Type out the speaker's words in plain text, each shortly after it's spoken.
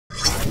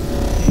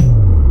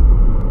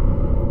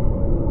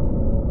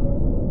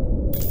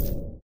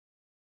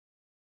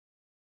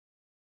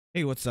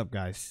Hey, what's up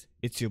guys?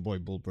 It's your boy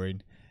Bulborine,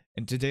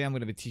 and today I'm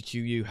going to be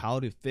teaching you how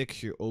to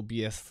fix your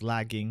OBS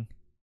lagging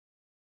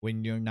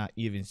when you're not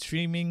even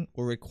streaming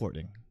or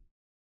recording.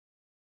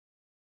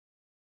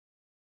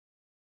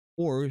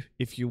 Or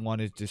if you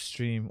wanted to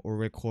stream or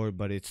record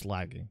but it's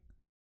lagging.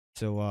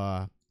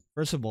 So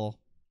first of all,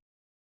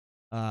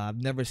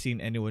 I've never seen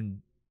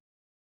anyone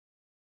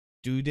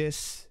do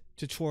this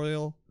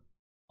tutorial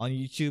on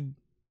YouTube.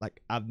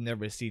 Like I've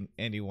never seen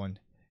anyone.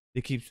 They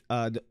keep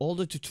all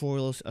the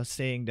tutorials are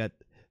saying that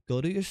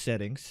go to your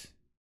settings,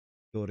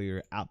 go to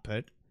your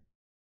output,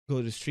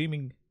 go to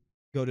streaming,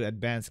 go to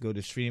advanced, go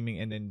to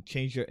streaming, and then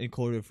change your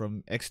encoder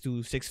from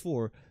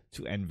X264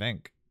 to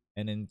NVENC,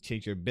 and then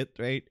change your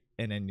bitrate,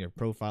 and then your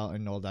profile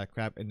and all that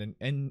crap, and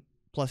then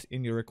plus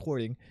in your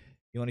recording,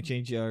 you want to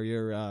change your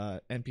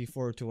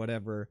MP4 to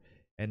whatever,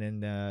 and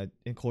then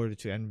encoder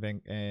to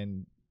NVENC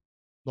and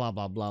blah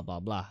blah blah blah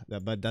blah.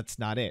 But that's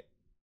not it.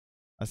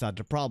 That's not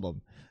the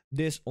problem.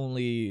 This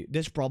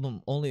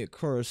problem only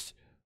occurs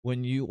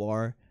when you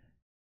are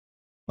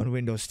on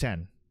Windows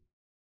 10.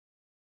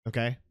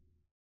 Okay?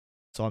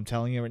 So I'm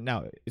telling you right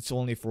now, it's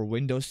only for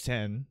Windows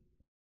 10.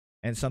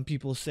 And some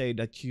people say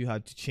that you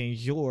have to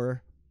change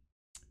your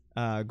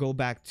go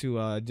back to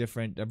a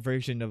different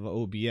version of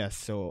OBS.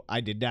 So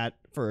I did that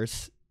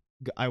first.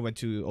 I went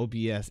to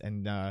OBS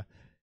and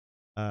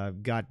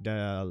got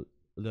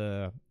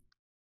the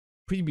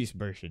previous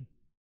version,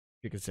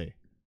 you could say.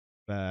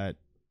 But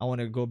I want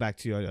to go back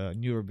to a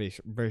newer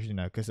version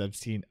now because I've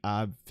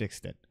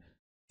fixed it.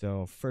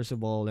 So first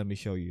of all, let me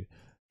show you.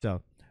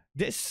 So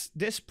this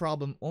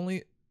problem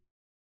only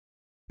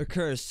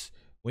occurs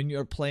when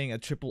you're playing a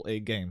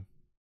AAA game.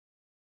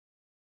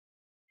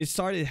 It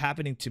started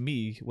happening to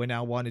me when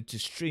I wanted to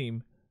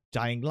stream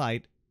Dying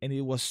Light, and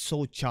it was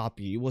so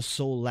choppy, it was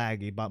so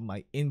laggy, but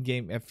my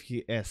in-game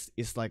FPS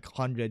is like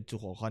 100 to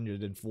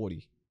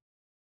 140.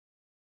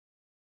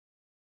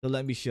 So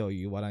let me show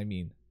you what I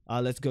mean.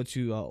 Let's go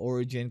to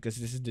Origin because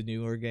this is the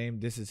newer game.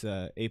 This is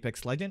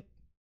Apex Legend.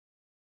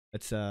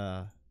 Let's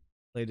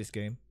play this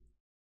game.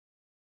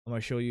 I'm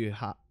gonna show you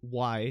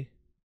why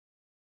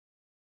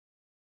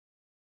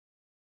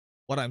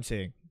what I'm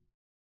saying.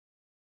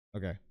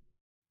 Okay.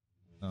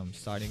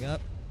 Starting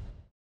up.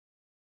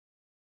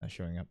 Not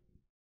showing up.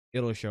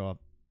 It'll show up.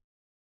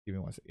 Give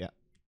me one second. Yeah.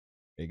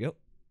 There you go.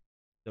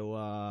 So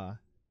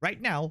right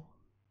now,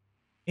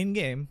 in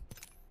game,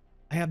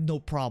 I have no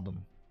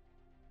problem.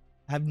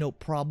 I have no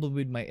problem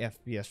with my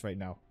FPS right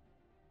now.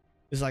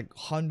 It's like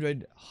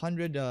 100.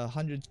 So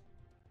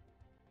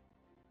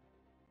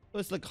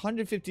it's like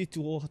 150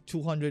 to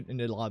 200 in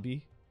the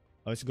lobby.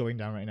 Oh, it's going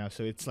down right now.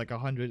 So it's like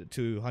 100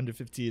 to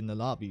 150 in the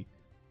lobby.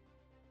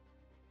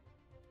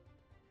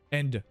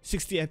 And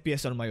 60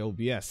 FPS on my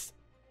OBS.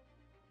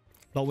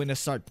 But when I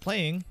start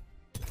playing,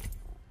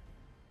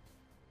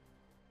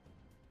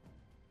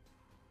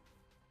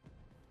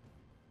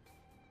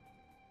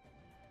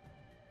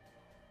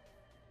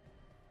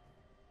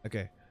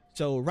 okay,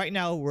 so right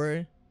now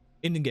we're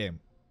in the game.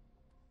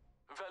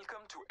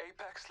 Welcome to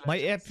Apex My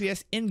Legends.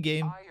 FPS in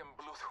game. I am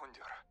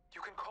Bloodhunder.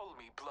 You can call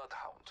me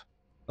Bloodhound.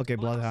 Okay, Let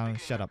us Bloodhound,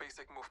 begin shut your up.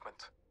 basic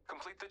movement.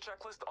 Complete the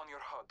checklist on your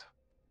HUD.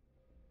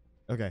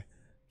 Okay,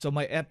 so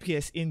my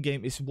FPS in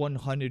game is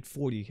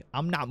 140.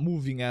 I'm not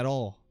moving at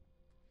all.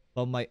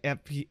 But my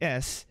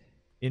FPS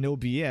in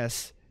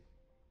OBS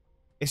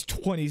is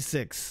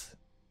 26,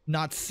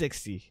 not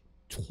 60.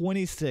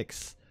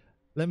 26.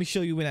 Let me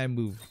show you when I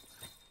move.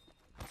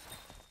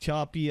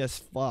 Choppy as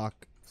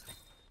fuck.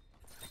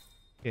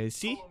 Okay,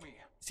 see? Follow me.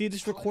 See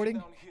this Sliding recording?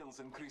 down hills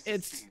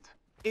increases speed.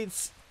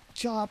 It's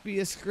choppy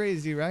as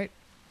crazy, right?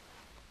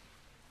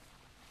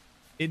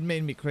 It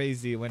made me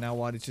crazy when I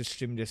wanted to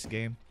stream this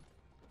game.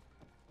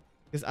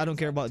 Because I don't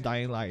care about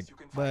Dying Light. You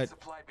can find But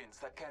supply bins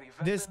that carry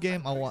this weapons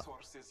game and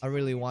resources I you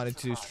really need wanted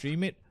to survive.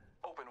 stream it.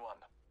 Open one.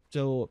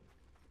 So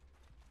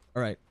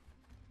alright.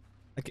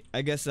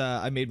 I guess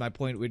I made my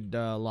point with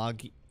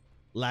Laggy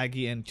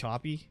and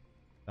Choppy.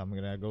 So I'm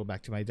gonna go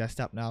back to my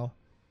desktop now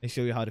and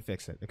show you how to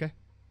fix it, okay?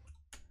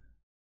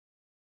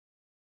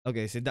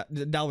 Okay, so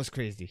that was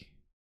crazy.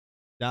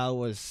 That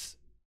was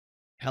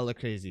hella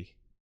crazy.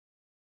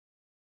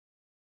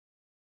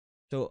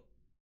 So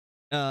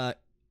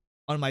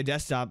on my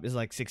desktop is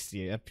like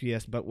 60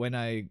 FPS, but when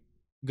I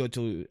go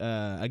to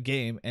a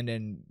game and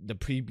then the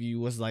preview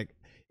was like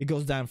it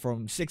goes down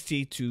from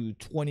 60 to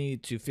 20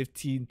 to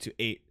 15 to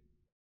 8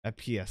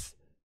 FPS.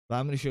 But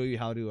I'm gonna show you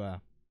how to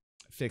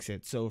fix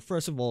it. So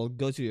first of all,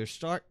 go to your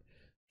start,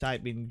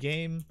 type in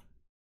game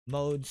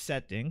mode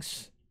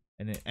settings,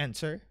 and then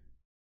enter.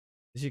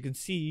 As you can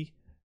see,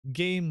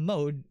 game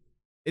mode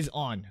is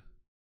on.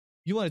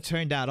 You want to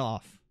turn that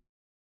off.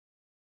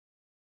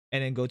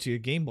 And then go to your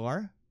game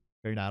bar,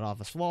 turn that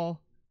off as well.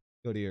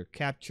 Go to your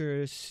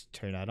captures,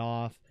 turn that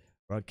off.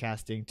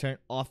 Broadcasting, turn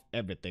off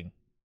everything.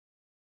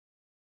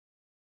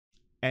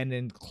 And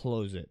then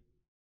close it.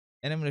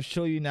 And I'm going to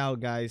show you now,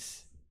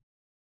 guys,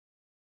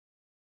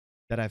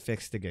 that I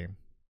fixed the game.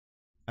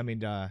 I mean,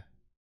 the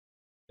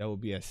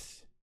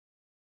OBS.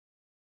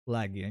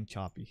 Laggy and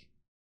choppy.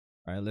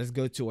 Alright, let's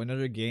go to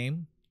another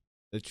game.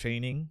 the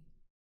training.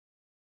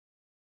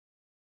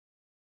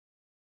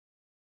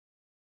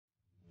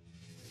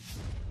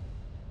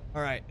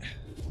 All right.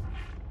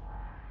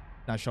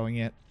 Not showing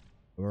yet.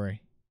 Don't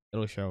worry.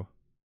 It'll show.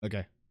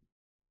 Okay.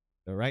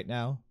 So right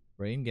now,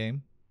 we're in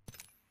game.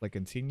 Click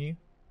continue.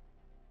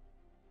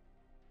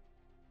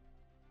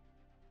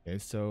 Okay,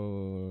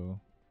 so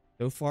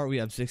far we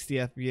have 60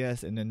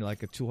 FPS and then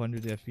like a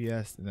 200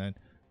 FPS, and then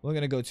we're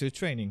gonna go to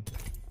training.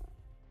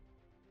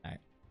 Alright.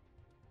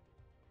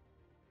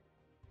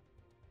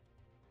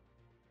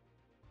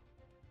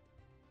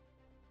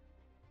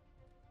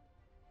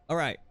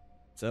 Alright.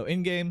 So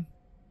in game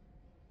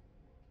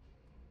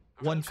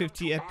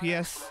 150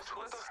 FPS.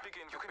 Let us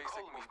begin. You can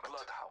call me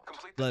Bloodhound.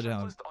 Complete the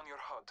Bloodhound. checklist on your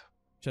HUD.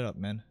 Shut up,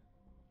 man.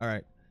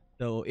 Alright.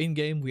 So in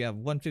game we have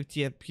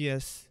 150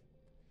 FPS.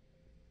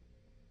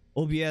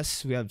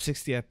 OBS we have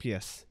 60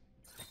 FPS.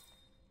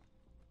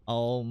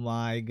 Oh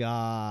my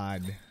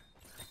god.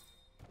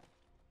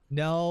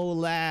 No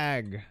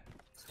lag.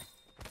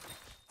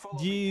 Follow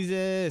me.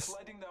 Jesus.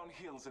 Sliding down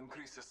hills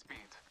increases speed.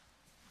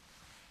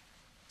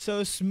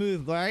 So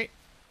smooth, right?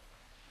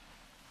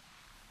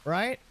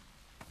 Right?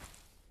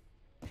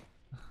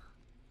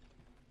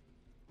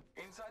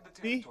 Inside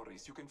the See?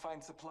 territories, you can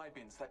find supply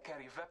bins that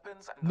carry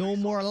weapons and No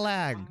more resources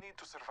lag. you'll need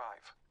to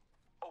survive.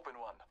 Open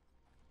one.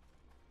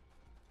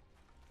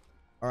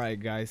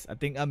 Alright guys, I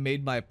think I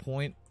made my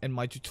point in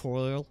my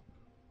tutorial.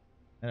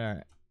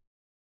 Alright.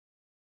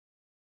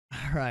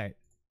 Alright.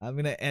 I'm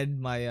gonna end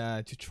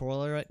my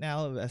tutorial right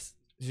now, as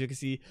you can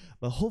see.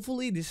 But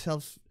hopefully this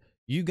helps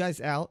you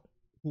guys out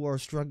who are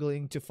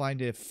struggling to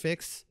find a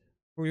fix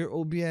for your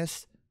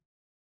OBS.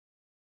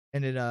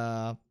 And then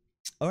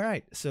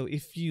alright, so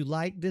if you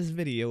like this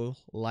video,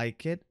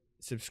 like it,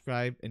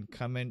 subscribe, and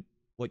comment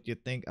what you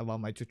think about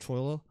my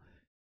tutorial.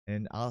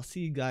 And I'll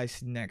see you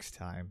guys next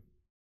time.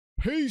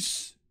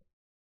 Peace!